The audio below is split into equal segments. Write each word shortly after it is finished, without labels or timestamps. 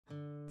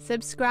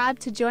Subscribe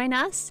to join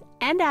us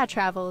and our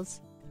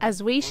travels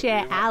as we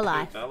share our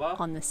life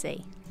on the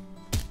sea.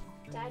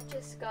 Dad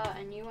just got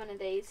a new one of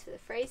these for the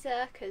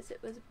freezer because it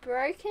was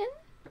broken.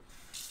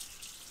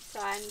 So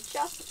I'm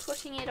just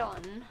putting it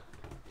on.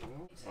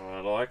 Oh,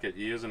 I like it.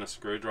 You're using a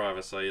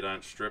screwdriver so you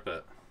don't strip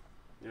it.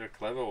 You're a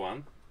clever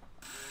one.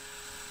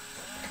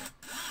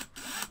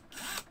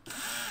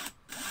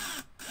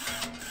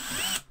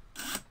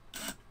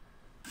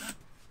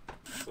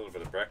 A little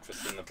bit of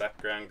breakfast in the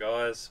background,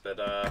 guys, but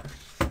there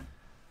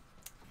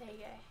you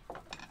go.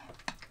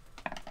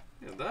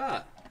 Look at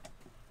that.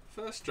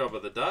 First job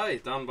of the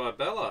day done by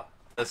Bella.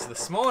 It's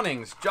this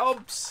morning's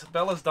jobs.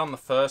 Bella's done the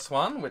first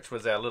one, which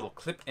was our little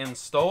clip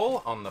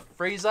install on the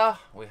freezer.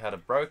 We had a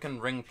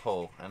broken ring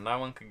pull and no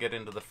one could get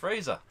into the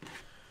freezer.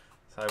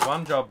 So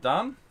one job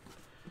done.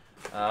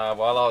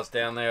 While I was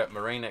down there at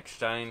Marine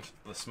Exchange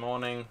this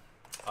morning,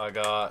 I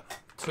got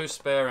 2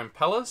 spare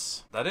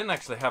impellers. They didn't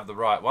actually have the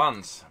right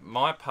ones.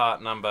 My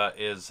part number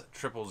is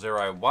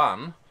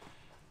 0001,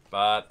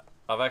 but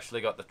I've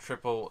actually got the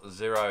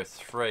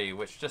 0003,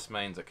 which just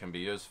means it can be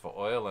used for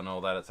oil and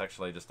all that. It's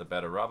actually just a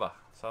better rubber.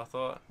 So I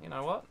thought, you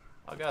know what?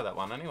 I'll go that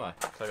one anyway.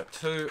 So I've got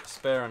 2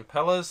 spare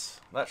impellers.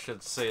 That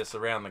should see us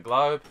around the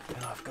globe.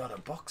 And I've got a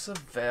box of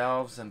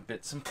valves and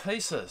bits and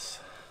pieces.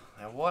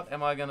 Now what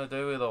am I going to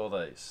do with all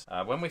these?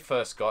 When we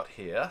first got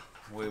here,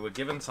 we were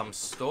given some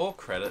store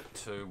credit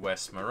to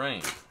West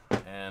Marine.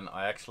 And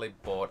I actually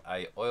bought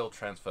a oil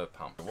transfer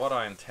pump. What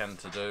I intend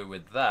to do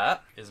with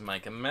that is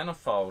make a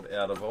manifold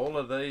out of all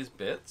of these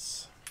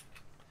bits.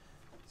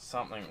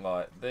 Something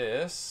like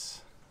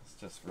this. It's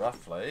just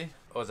roughly.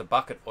 It was a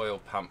bucket oil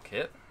pump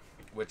kit,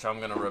 which I'm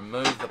going to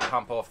remove the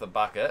pump off the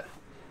bucket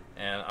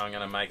and I'm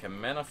going to make a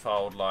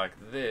manifold like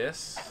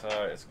this. So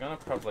it's going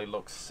to probably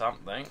look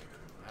something.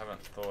 I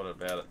haven't thought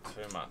about it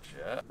too much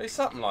yet. Be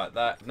something like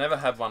that. Never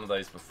had one of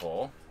these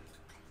before.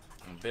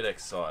 I'm a bit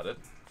excited.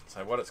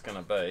 So what it's going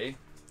to be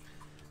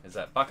is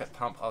that bucket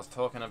pump I was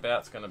talking about.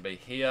 It's going to be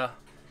here.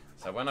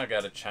 So when I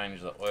go to change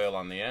the oil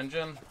on the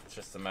engine, it's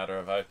just a matter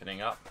of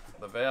opening up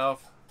the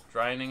valve,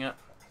 draining it,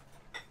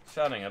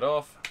 shutting it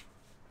off.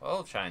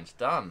 Oil change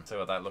done. See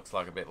what that looks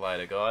like a bit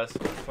later, guys.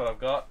 That's what I've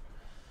got.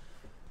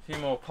 A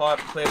few more pipe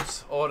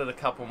clips, ordered a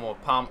couple more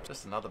pumps.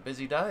 Just another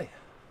busy day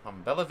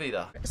on Bella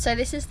Vita. So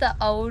this is the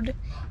old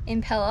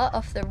impeller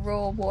off the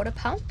raw water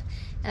pump,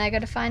 and I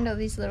got to find all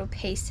these little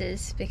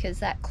pieces because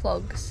that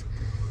clogs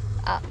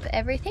up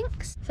everything.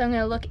 So I'm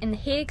going to look in the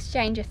heat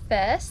exchanger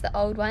first, the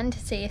old one, to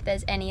see if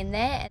there's any in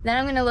there. Then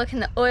I'm going to look in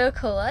the oil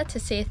cooler to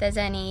see if there's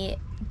any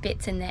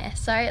bits in there.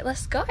 So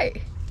let's go.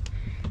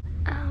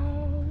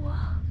 Ow,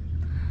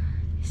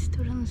 I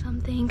stood on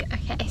something.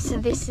 Okay, so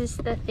this is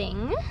the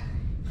thing.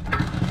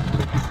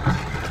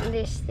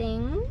 This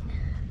thing.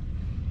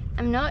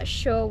 I'm not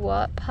sure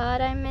what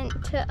part I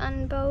meant to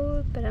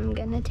unbolt, but I'm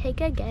gonna take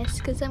a guess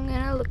because I'm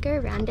gonna look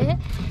around it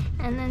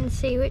and then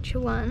see which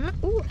one.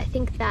 Ooh, I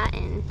think that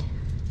end.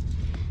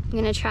 I'm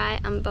gonna try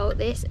unbolt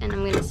this and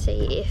I'm gonna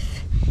see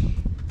if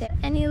there are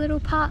any little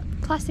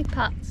plastic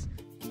parts.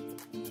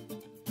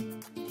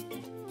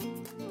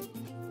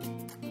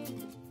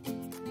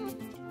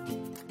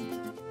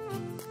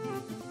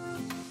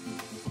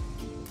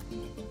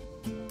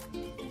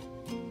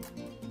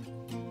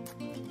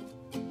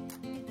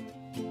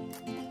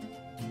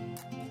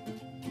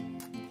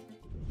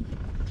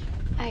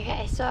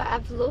 Okay, so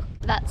I've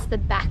looked, that's the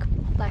back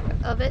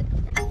of it.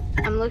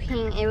 I'm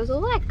looking, it was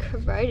all like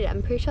corroded.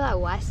 I'm pretty sure that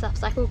white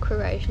stuff's like all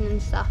corrosion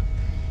and stuff.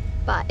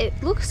 But it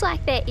looks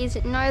like there is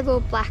no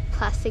little black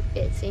plastic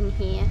bits in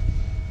here.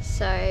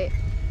 So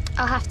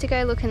I'll have to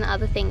go look in the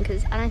other thing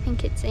because I don't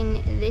think it's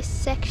in this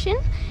section.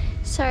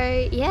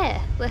 So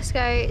yeah, let's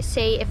go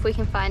see if we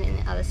can find it in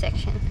the other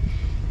section.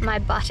 My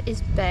butt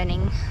is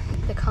burning.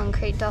 The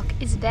concrete dock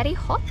is very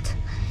hot,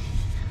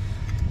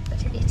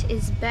 but it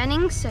is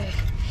burning, so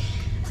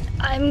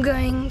I'm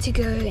going to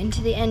go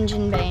into the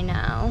engine bay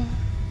now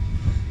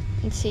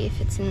and see if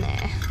it's in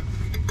there.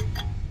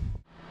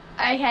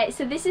 Okay,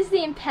 so this is the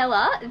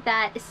impeller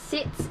that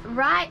sits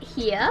right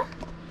here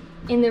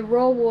in the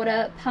raw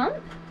water pump,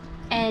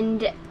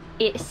 and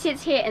it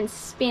sits here and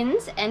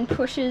spins and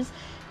pushes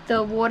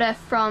the water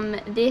from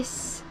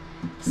this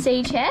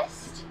sea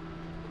chest,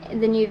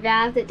 the new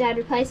valve that Dad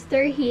replaced,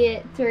 through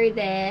here, through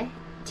there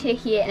to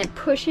here, and it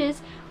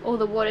pushes all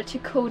the water to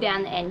cool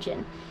down the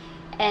engine.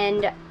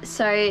 And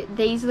so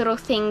these little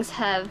things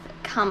have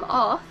come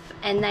off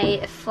and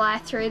they fly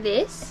through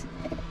this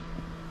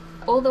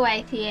all the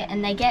way here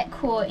and they get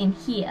caught in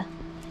here.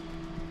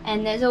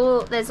 And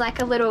there's like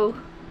a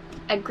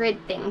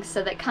grid thing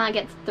so that can't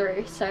get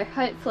through. So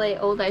hopefully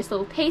all those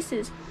little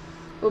pieces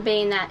will be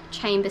in that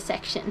chamber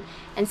section.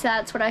 And so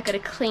that's what I've got to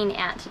clean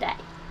out today.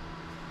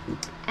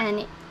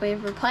 And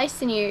we've replaced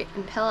the new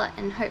impeller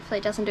and hopefully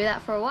it doesn't do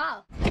that for a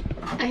while.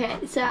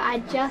 Okay, so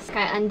I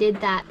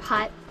undid that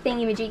pipe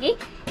thingy-majiggy.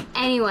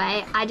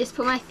 Anyway, I just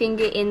put my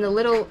finger in the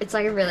little, it's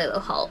like a really little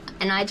hole,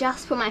 and I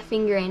just put my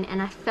finger in and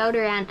I felt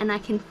around and I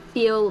can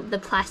feel the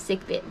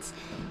plastic bits.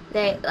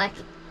 They're like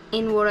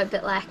in water,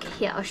 but like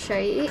here, I'll show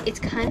you. It's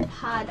kind of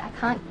hard. I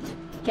can't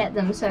get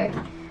them, so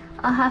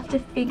I'll have to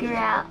figure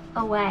out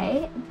a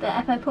way.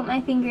 But if I put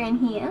my finger in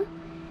here,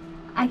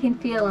 I can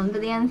feel them.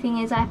 But the only thing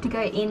is I have to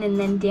go in and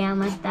then down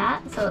like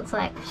that, so it's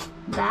like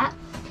that.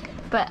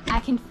 But I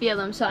can feel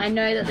them, so I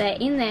know that they're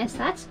in there, so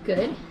that's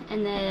good.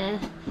 And then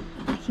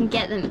I can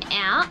get them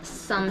out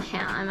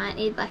somehow. I might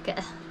need like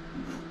a,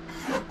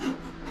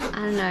 I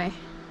don't know,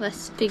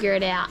 let's figure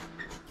it out.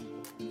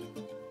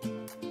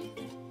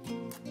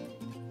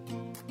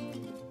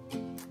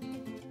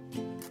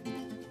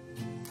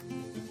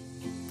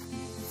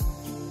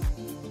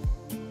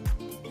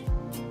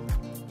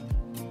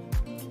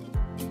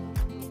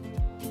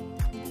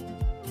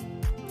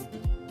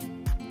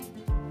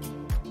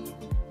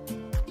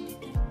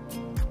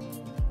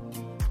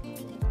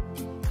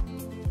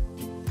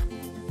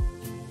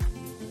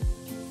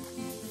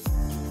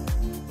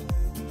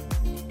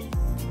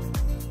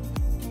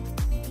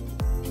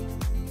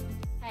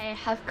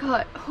 I've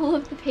got all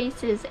of the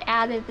pieces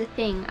out of the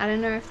thing. I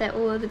don't know if they're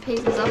all of the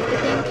pieces off the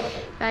thing,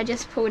 but I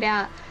just pulled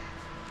out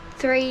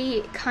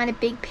 3 kind of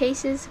big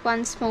pieces,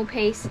 1 small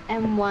piece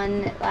and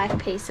 1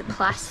 like piece of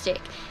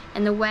plastic.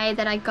 And the way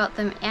that I got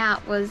them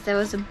out was there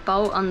was a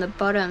bolt on the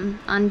bottom,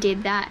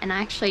 undid that, and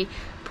I actually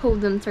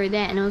pulled them through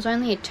there, and it was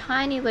only a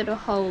tiny little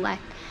hole, like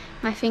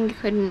my finger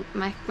couldn't,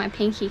 my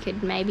pinky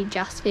could maybe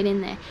just fit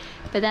in there.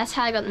 But that's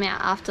how I got them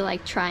out after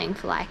like trying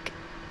for like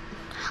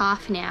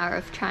half an hour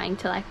of trying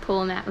to like pull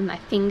them out with my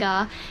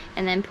finger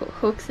and then put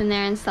hooks in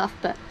there and stuff.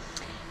 But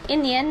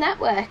in the end that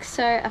works.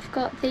 So I've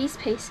got these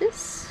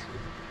pieces.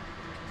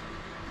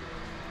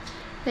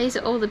 These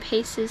are all the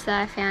pieces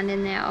that I found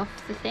in there off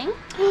the thing.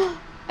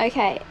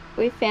 Okay,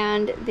 we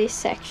found this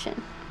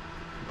section.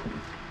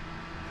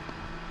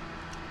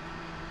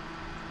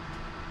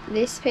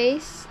 This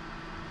piece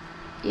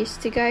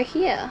used to go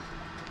here.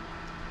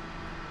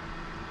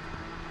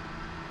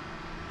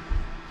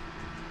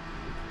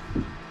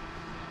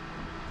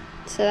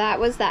 So that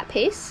was that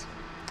piece,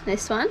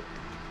 this one,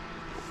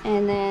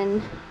 and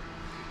then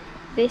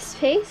this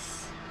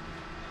piece.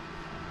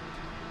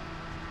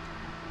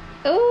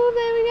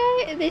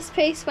 Oh, there we go. This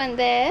piece went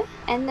there,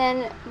 and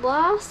then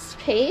last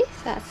piece,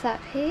 that's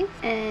that piece,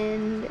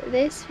 and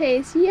this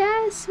piece.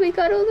 Yes, we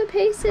got all the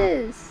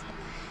pieces,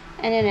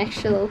 and an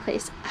extra little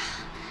piece.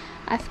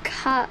 I've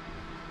cut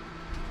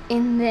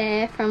in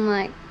there from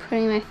like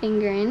putting my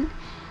finger in,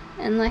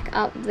 and like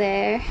up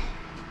there.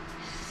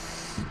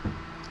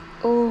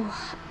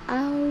 Oh,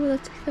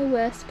 that's the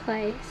worst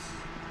place.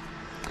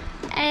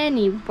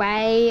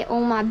 Anyway,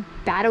 all my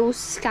battle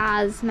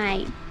scars,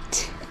 mate.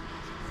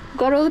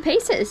 Got all the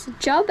pieces.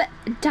 Job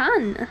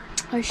done.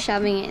 I was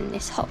shoving it in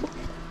this hole.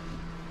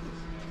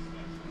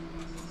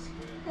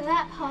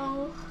 That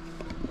hole,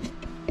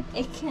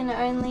 it can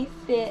only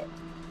fit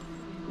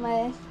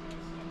my...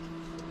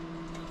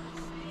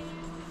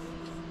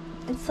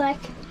 It's like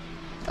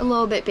a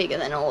little bit bigger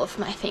than all of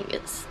my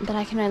fingers, but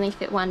I can only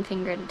fit 1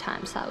 finger at a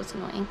time, so that was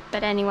annoying.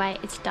 But anyway,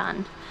 it's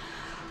done.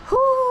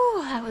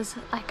 Whew, that was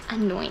like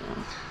annoying.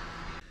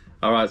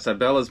 Alright, so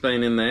Bella's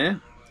been in there.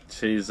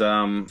 She's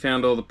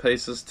found all the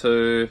pieces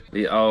to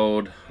the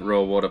old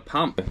raw water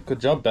pump.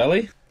 Good job,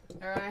 Belly.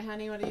 Alright,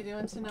 honey, what are you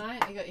doing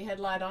tonight? You got your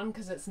headlight on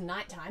because it's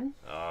night time.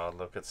 Oh,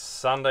 look, it's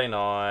Sunday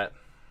night.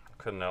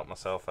 Couldn't help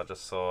myself. I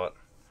just thought,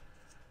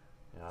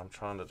 you know, I'm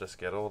trying to just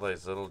get all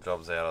these little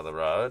jobs out of the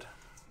road.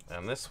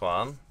 And this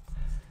one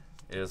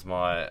is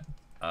my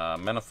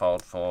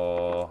manifold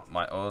for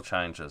my oil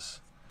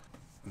changes.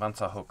 Once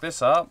I hook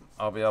this up,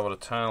 I'll be able to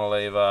turn a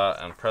lever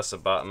and press a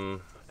button,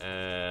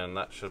 and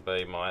that should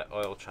be my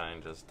oil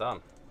changes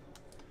done.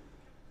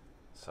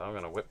 So I'm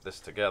going to whip this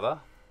together.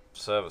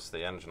 Service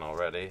the engine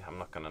already. I'm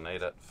not going to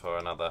need it for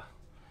another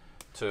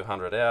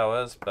 200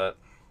 hours, but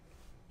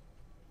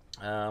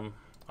I'll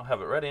have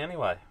it ready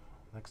anyway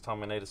next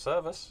time we need a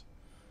service.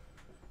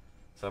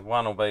 So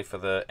one will be for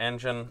the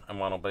engine and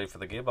one will be for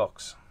the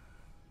gearbox.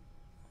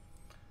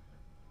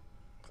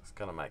 It's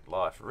going to make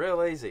life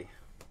real easy.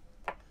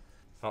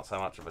 It's not so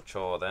much of a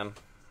chore then,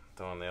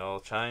 doing the oil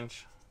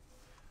change.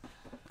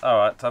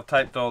 Alright, so I've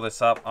taped all this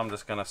up. I'm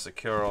just going to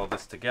secure all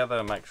this together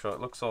and make sure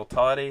it looks all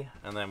tidy,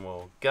 and then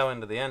we'll go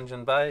into the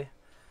engine bay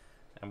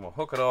and we'll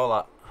hook it all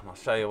up, and I'll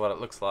show you what it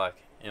looks like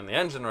in the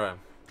engine room.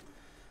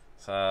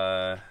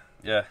 So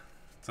yeah,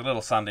 it's a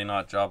little Sunday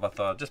night job. I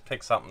thought I'd just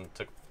pick something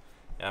to,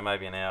 you know,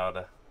 maybe an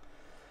hour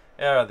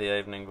of the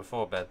evening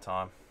before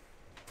bedtime.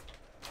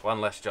 One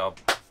less job.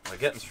 We're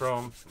getting through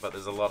them, but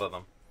there's a lot of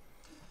them.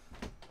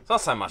 It's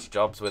not so much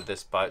jobs with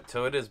this boat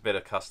too. It is a bit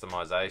of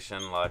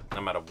customization, like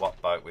no matter what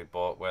boat we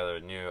bought, whether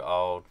new,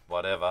 old,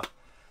 whatever.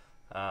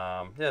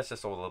 Yeah, it's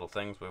just all the little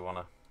things we want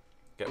to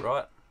get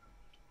right.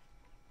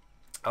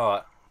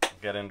 Alright,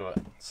 get into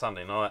it.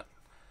 Sunday night,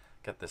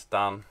 get this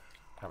done,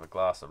 have a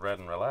glass of red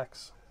and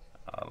relax.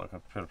 Look, I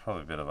put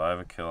probably a bit of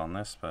overkill on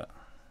this, but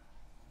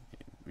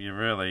you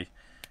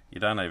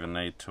don't even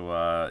need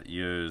to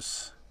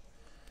use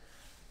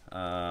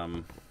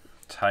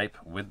tape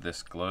with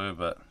this glue,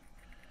 but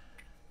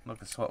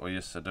look, it's what we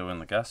used to do in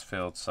the gas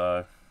field,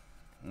 so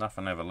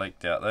nothing ever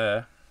leaked out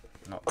there,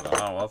 not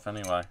that I know of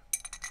anyway.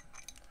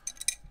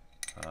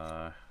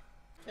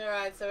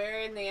 Alright, so we're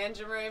in the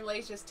engine room.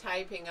 Lee's just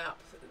taping up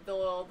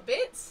all the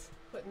bits,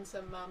 putting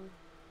some,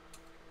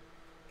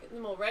 getting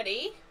them all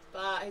ready,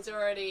 but he's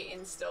already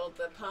installed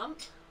the pump,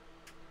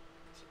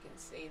 as you can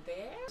see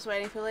there. Just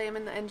waiting for Liam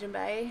in the engine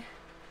bay,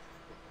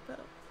 but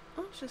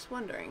I was just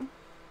wondering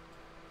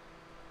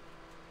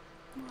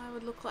what I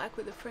would look like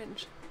with a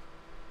fringe.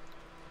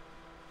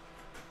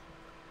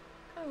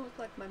 Kind of look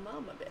like my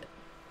mum a bit.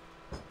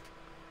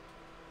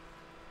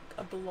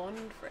 A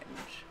blonde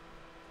fringe.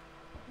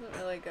 Doesn't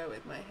really go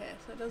with my hair,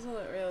 so it doesn't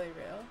look really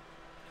real.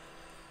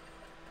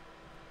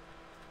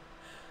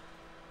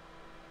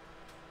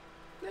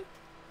 Nope.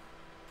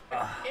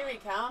 Here he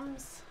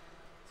comes.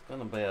 It's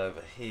gonna be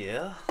over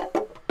here.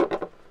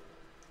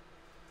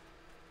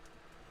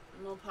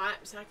 More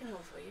pipes I can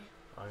hold for you.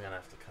 I'm gonna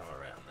have to come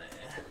around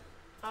there.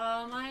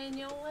 Oh, am I in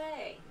your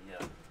way?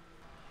 Yep.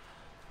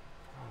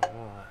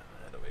 Alright,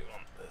 where do we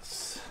want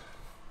this?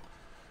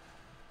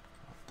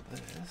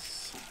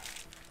 This.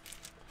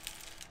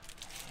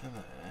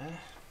 There.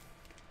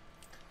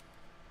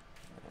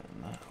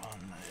 And that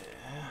one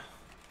there.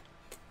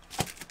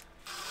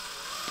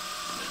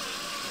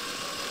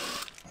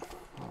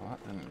 Oh, that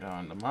didn't go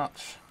into much.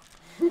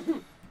 It's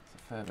a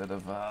fair bit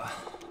of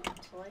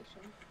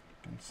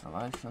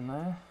insulation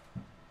there.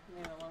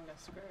 Need a longer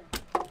screw.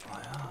 I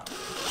are.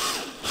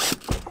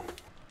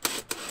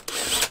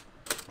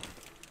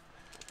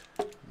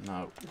 No.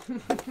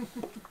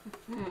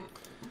 You're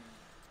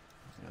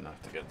gonna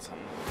have to get some.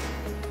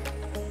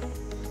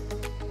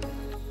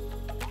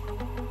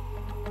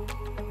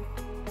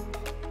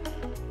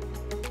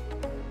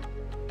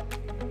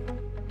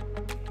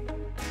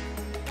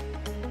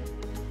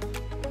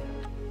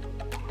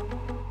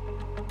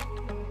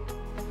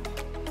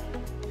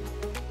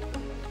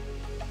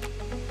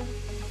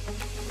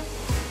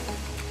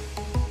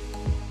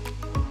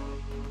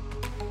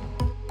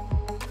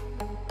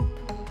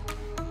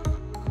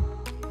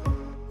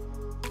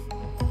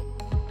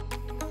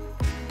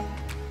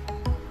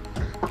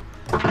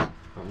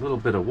 A little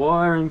bit of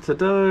wiring to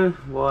do,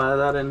 wire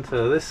that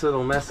into this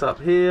little mess up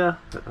here.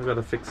 I've got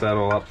to fix that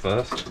all up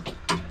first.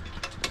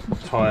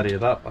 Tidy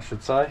it up, I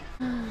should say.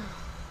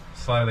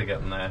 Slowly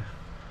getting there.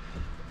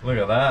 Look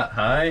at that,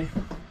 hey?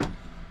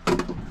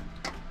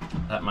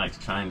 That makes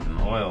changing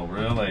oil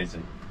real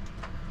easy.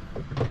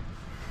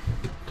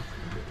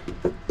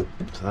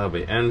 So that'll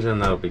be engine,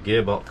 that'll be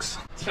gearbox.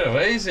 Too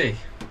easy.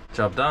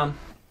 Job done.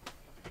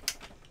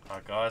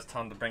 Alright guys,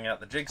 time to bring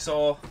out the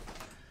jigsaw.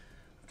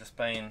 Just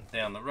been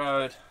down the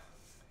road,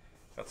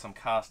 got some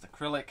cast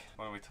acrylic.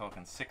 What are we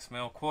talking,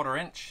 6mm, 1/4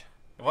 inch?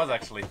 It was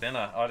actually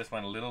thinner, I just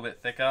went a little bit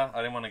thicker. I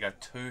didn't want to go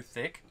too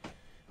thick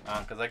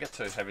because they get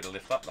too heavy to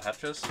lift up, the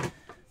hatches.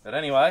 But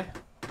anyway,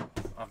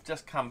 I've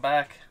just come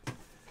back.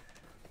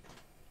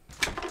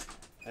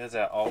 There's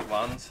our old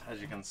ones.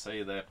 As you can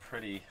see, they're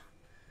pretty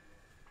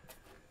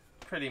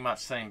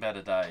much seen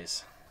better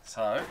days.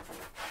 So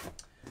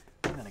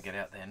I'm going to get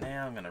out there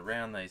now. I'm going to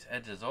round these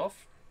edges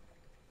off.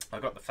 I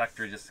got the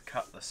factory just to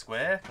cut the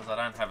square because I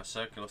don't have a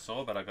circular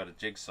saw, but I got a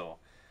jigsaw,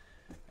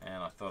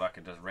 and I thought I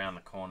could just round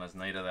the corners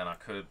neater than I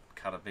could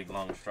cut a big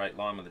long straight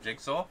line with a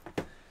jigsaw.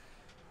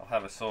 I'll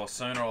have a saw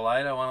sooner or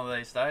later one of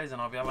these days and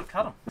I'll be able to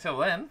cut them. Till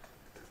then,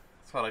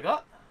 that's what I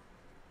got.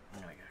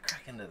 I'm going to go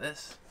crack into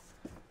this.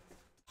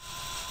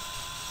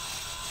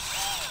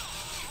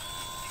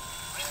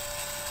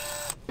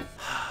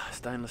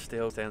 Stainless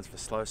steel stands for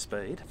slow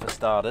speed for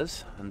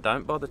starters, and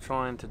don't bother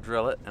trying to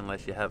drill it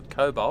unless you have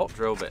cobalt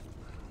drill bit,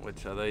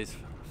 which are these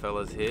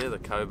fellas here, the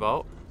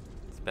cobalt.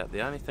 It's about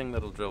the only thing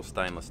that'll drill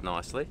stainless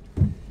nicely.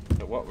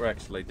 But what we're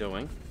actually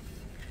doing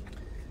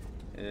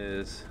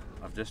is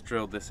I've just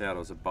drilled this out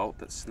as a bolt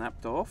that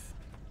snapped off.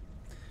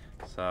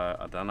 So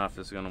I don't know if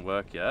this is going to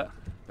work yet,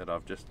 but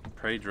I've just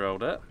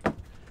pre-drilled it,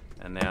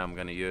 and now I'm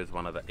going to use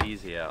one of the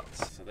easy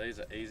outs. So these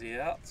are easy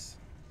outs.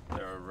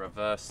 They're a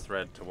reverse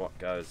thread to what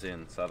goes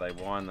in, so they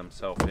wind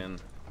themselves in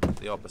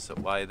the opposite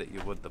way that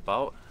you would the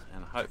bolt,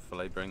 and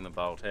hopefully bring the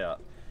bolt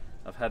out.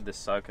 I've had this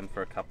soaking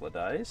for a couple of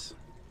days.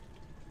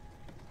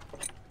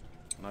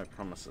 No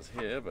promises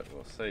here, but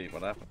we'll see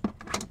what happens.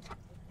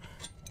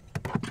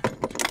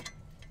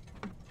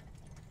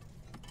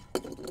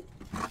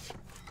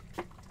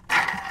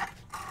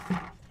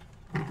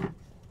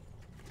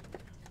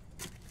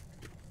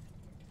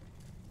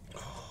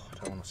 Oh, I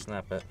don't want to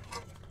snap it.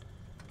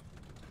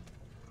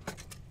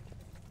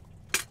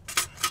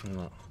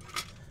 No.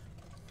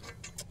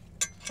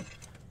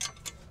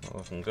 Not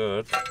looking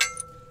good.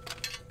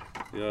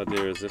 The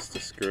idea is just to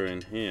screw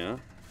in here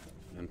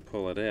and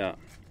pull it out.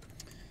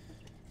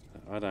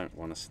 I don't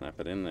want to snap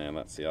it in there,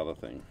 that's the other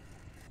thing.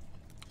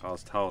 I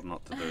was told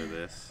not to do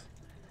this,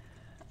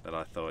 but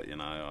I thought, you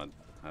know, I'd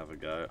have a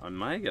go. I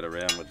may get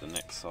around with the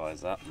next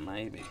size up,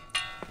 maybe.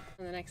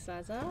 And the next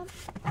size up?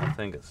 I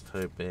think it's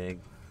too big.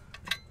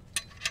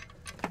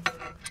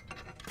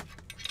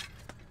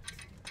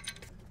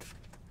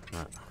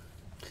 No.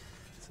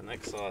 It's the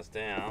next size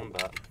down,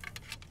 but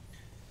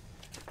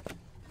oh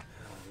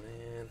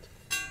man.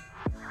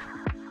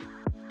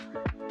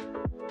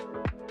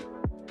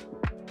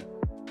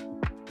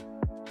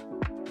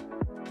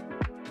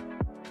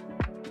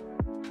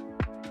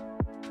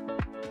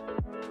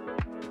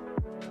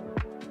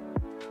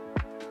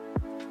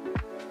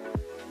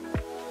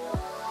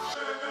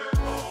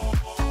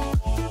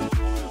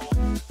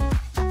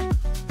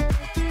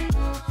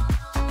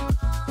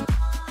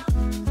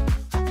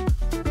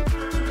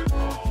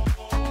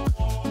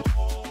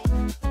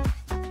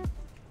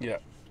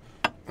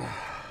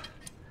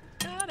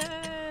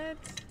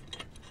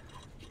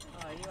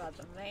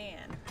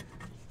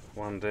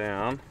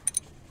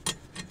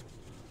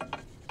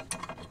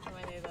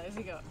 has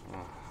he got?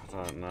 Oh,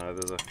 I don't know.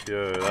 There's a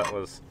few.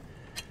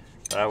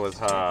 That was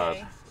hard.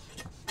 Okay.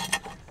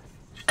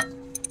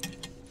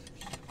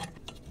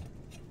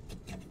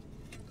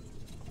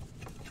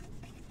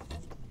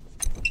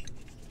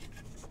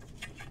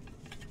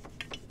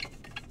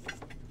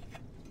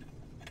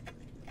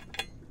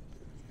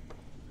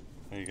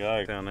 There you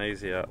go. How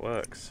easy how it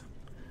works.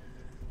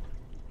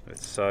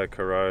 It's so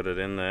corroded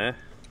in there.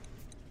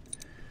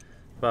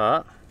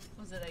 But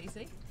Was it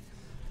easy?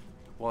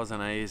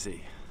 wasn't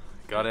easy.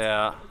 Got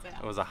out.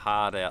 It was a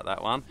hard out,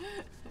 that one.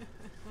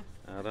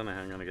 I don't know how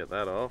I'm going to get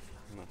that off.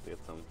 I'm going to have to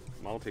get some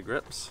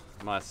multi-grips.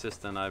 My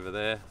assistant over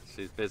there,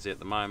 she's busy at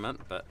the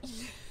moment, but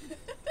she's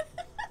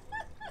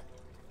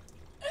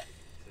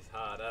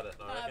hard at it,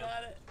 I reckon. Hard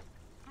at it.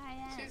 I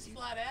am. She's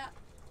flat out.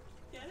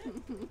 Get it?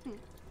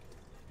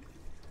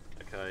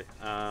 Okay,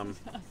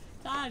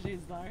 Taj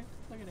is though.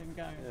 Look at him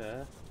go.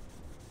 yeah.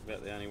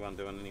 About the only one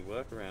doing any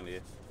work around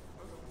here.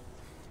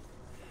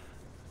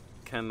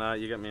 Can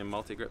you get me a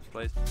multi-grips,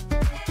 please?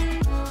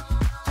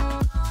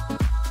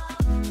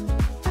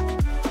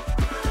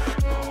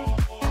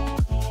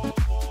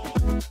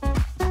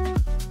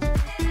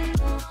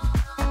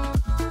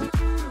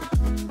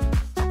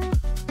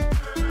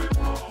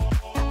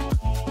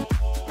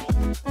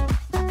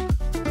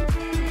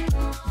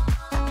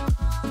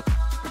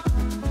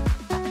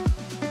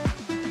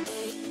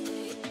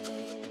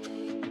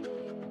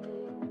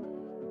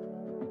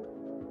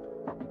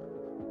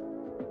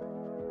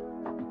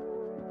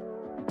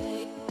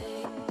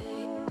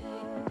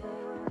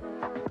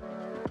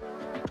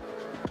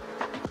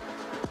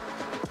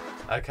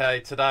 Okay,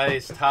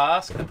 today's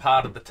task, a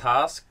part of the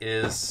task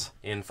is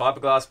in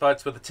fiberglass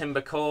boats with a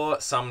timber core,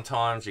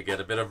 sometimes you get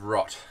a bit of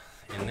rot.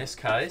 In this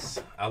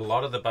case, a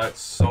lot of the boats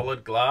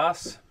solid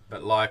glass,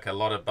 but like a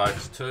lot of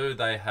boats too,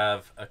 they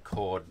have a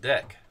cored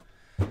deck.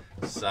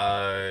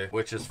 So,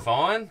 which is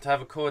fine to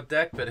have a cored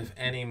deck, but if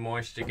any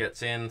moisture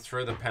gets in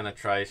through the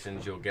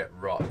penetrations, you'll get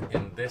rot.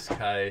 In this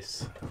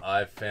case,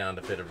 I've found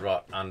a bit of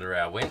rot under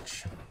our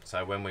winch.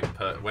 So when we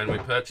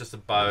purchased the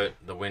boat,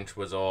 the winch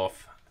was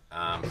off.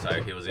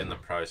 So he was in the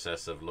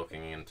process of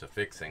looking into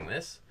fixing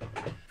this.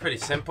 Pretty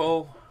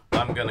simple.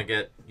 I'm going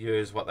to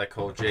use what they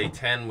call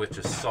G10, which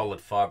is solid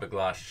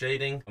fiberglass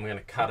sheeting. I'm going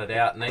to cut it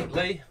out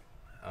neatly,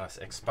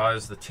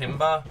 expose the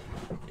timber.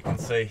 You can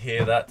see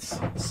here that's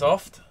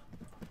soft.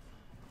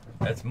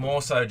 It's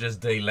more so just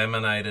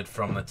delaminated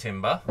from the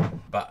timber,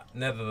 but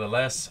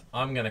nevertheless,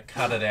 I'm going to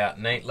cut it out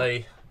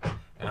neatly.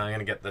 And I'm going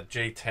to get the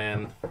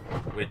G10,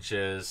 which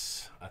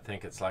is, I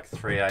think it's like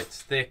 3/8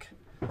 thick.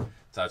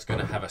 So it's going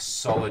to have a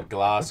solid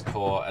glass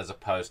core as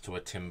opposed to a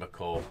timber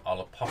core.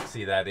 I'll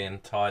epoxy that in,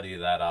 tidy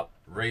that up,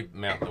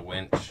 remount the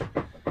winch,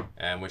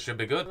 and we should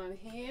be good. On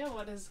here,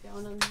 what is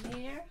going on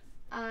here?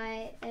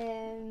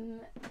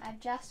 I've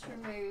just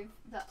removed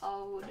the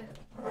old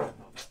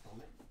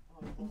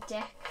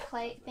deck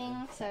plate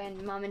thing. So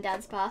in Mum and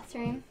Dad's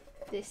bathroom,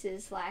 this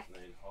is like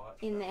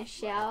in their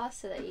shower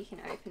so that you can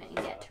open it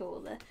and get to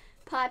all the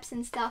pipes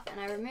and stuff. And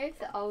I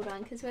removed the old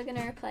one because we're going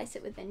to replace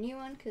it with a new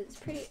one because it's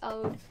pretty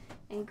old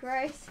and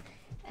gross.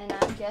 And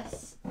I'm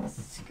just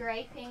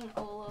scraping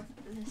all of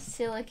the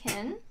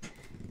silicone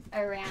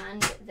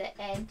around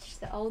the edge,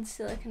 the old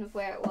silicone of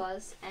where it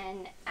was,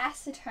 and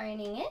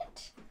acetoning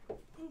it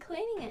and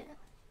cleaning it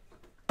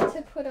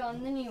to put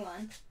on the new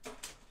one.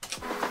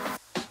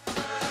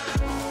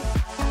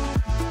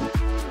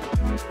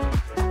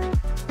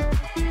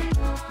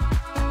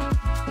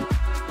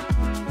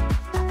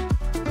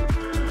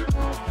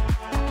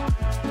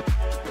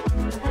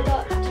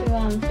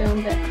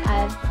 Film, but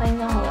I've cleaned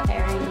the whole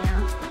area now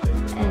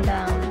and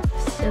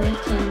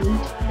siliconed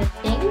the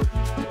thing,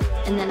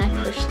 and then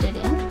I pushed it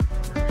in,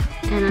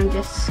 and I'm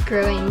just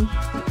screwing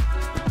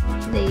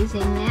these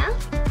in now.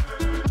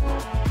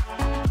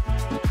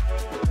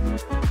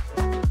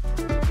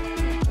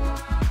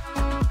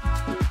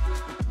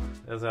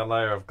 There's our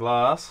layer of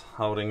glass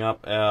holding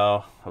up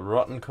our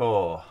rotten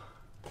core.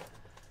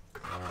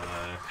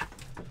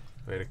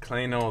 We're to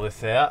clean all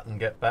this out and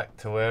get back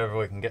to wherever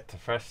we can get to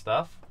fresh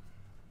stuff.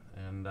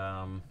 And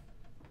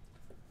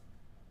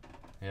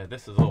yeah,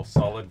 this is all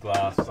solid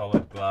glass,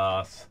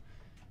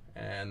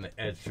 and the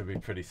edge should be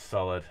pretty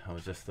solid. It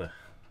was just the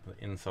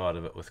inside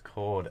of it was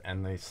cored,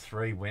 and these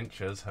 3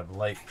 winches have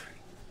leaked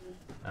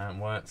and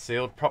weren't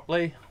sealed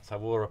properly, so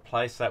we'll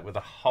replace that with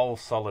a whole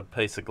solid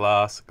piece of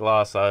glass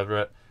over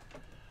it,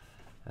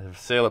 and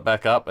seal it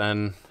back up,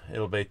 and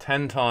it'll be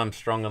 10 times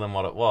stronger than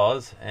what it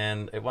was,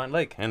 and it won't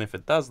leak. And if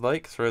it does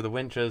leak through the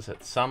winches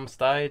at some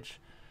stage,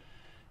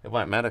 it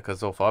won't matter because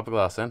it's all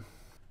fiberglass then.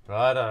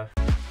 Righto.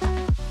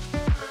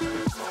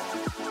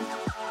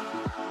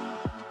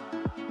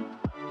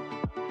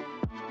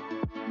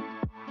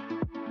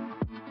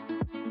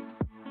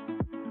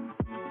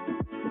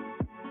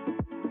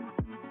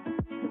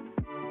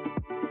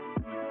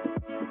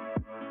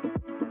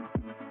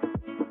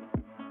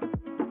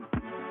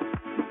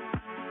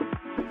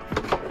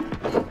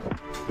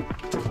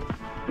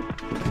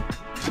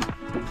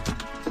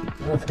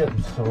 Let's get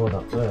them stored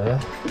up there.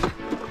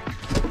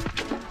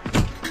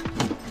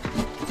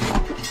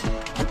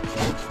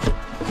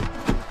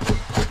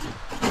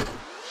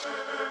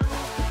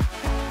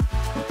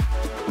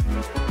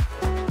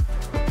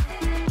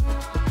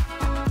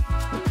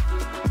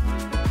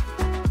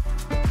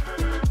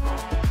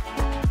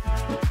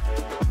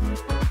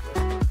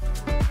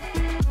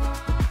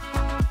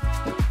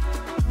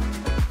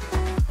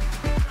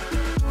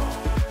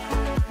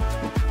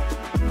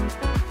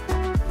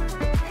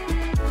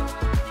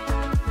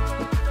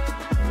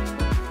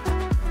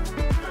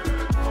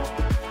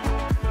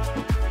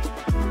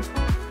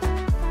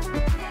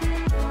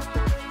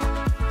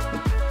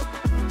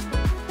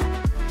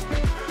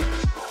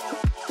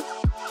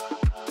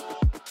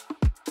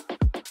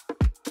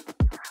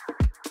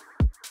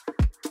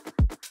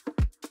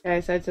 Okay,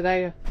 so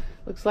today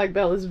looks like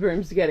Bella's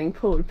room's getting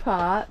pulled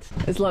apart.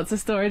 There's lots of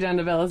storage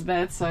under Bella's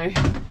bed, so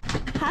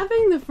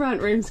having the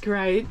front room's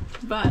great,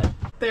 but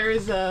there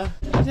is a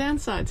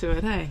downside to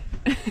it, hey?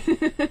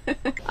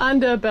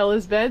 Under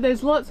Bella's bed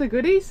there's lots of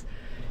goodies,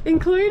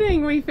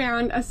 including we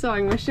found a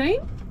sewing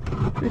machine.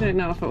 We don't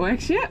know if it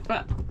works yet,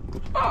 but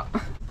oh.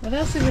 What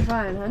else did we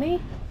find,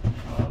 honey?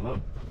 Oh, look.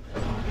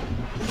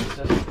 It's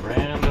just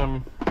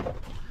random.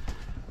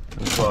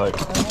 It's like...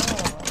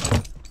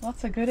 Oh,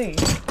 lots of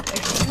goodies.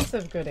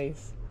 Expensive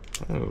goodies.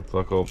 It looks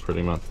like all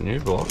pretty much new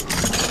blocks.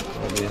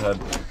 Maybe had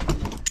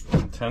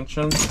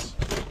intentions.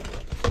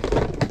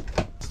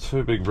 There's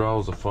 2 big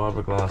rolls of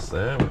fiberglass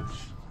there, which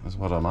is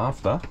what I'm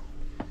after.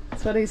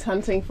 That's what he's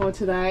hunting for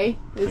today,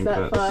 is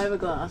that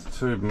fiberglass.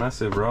 2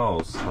 massive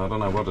rolls. I don't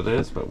know what it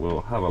is, but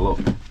we'll have a look.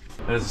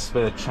 There's a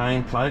spare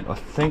chain plate. I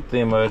think the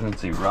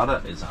emergency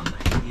rudder is under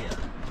here.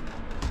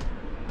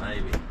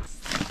 Maybe.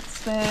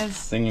 Spares.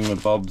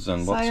 Thingamabobs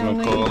and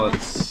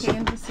whatchamacallits.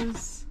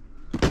 Canvases.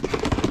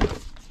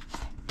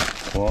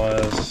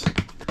 Wires.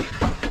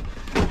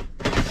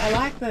 I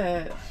like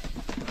the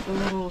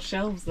little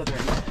shelves that are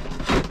in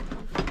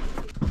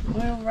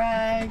there. Oil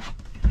rag.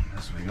 What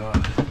else we got?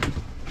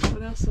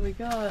 What else have we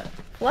got?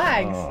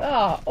 Flags!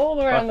 Oh,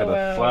 all around the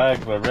world.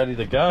 Flag, we're ready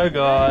to go,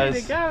 guys.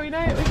 Ready to go, we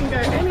can go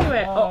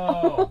anywhere.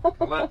 Oh,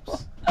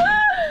 collapse.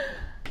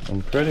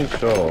 I'm pretty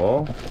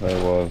sure there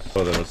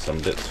was some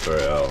bits for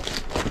our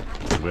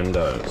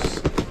windows,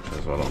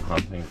 is what I'm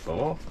hunting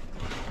for.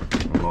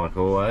 And like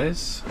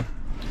always,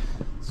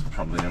 it's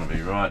probably going to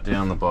be right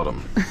down the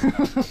bottom.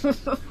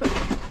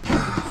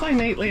 So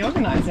neatly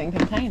organising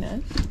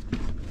containers.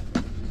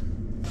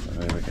 So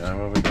there we go,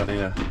 what have we got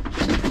here?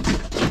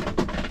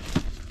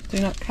 Do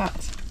not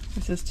cut.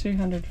 This is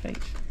 200 feet.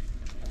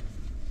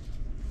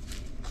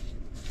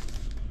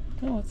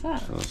 Oh, what's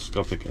that?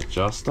 Telescopic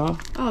adjuster.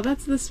 Oh,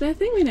 that's the spare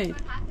thing we need.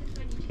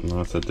 No,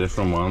 it's a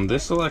different one.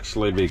 This will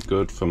actually be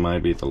good for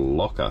maybe the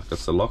locker,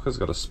 because the locker's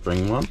got a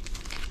spring one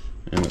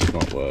and it's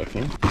not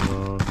working. It's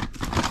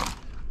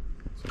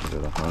a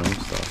bit of home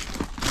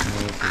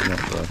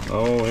stuff.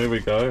 Oh, here we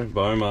go.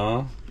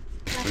 Bomar.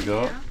 We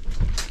got a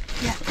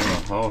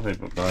whole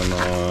heap of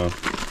Bomar.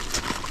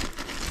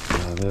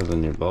 Oh, they're the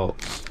new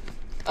bolts.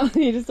 Oh,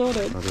 you just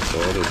ordered? I just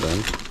ordered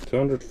them.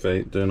 200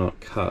 feet, do not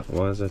cut.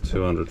 Why is there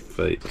 200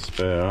 feet?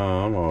 Spare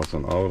arm, or it's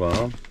an old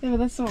arm. Yeah, but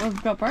that's what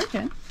we've got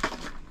broken.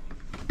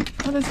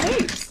 Oh, there's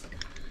heaps.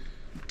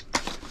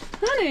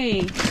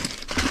 Honey!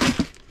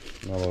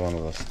 Another one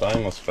of the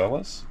stainless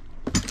fellas.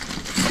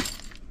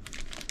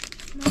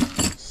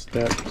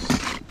 Steps.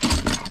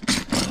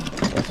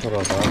 That's what I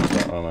was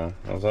after. Oh no,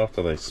 I was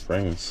after these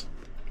springs.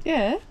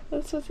 Yeah,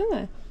 that's what's in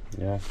there.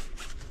 Yeah.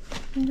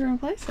 You can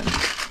replace them.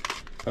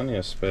 Plenty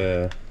of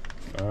spare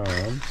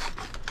arms.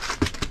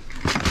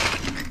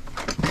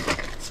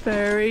 It's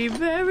very,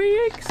 very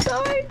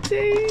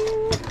exciting.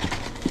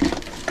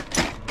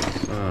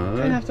 So,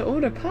 Don't have to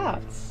order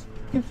parts.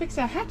 We can fix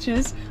our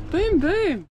hatches. Boom, boom.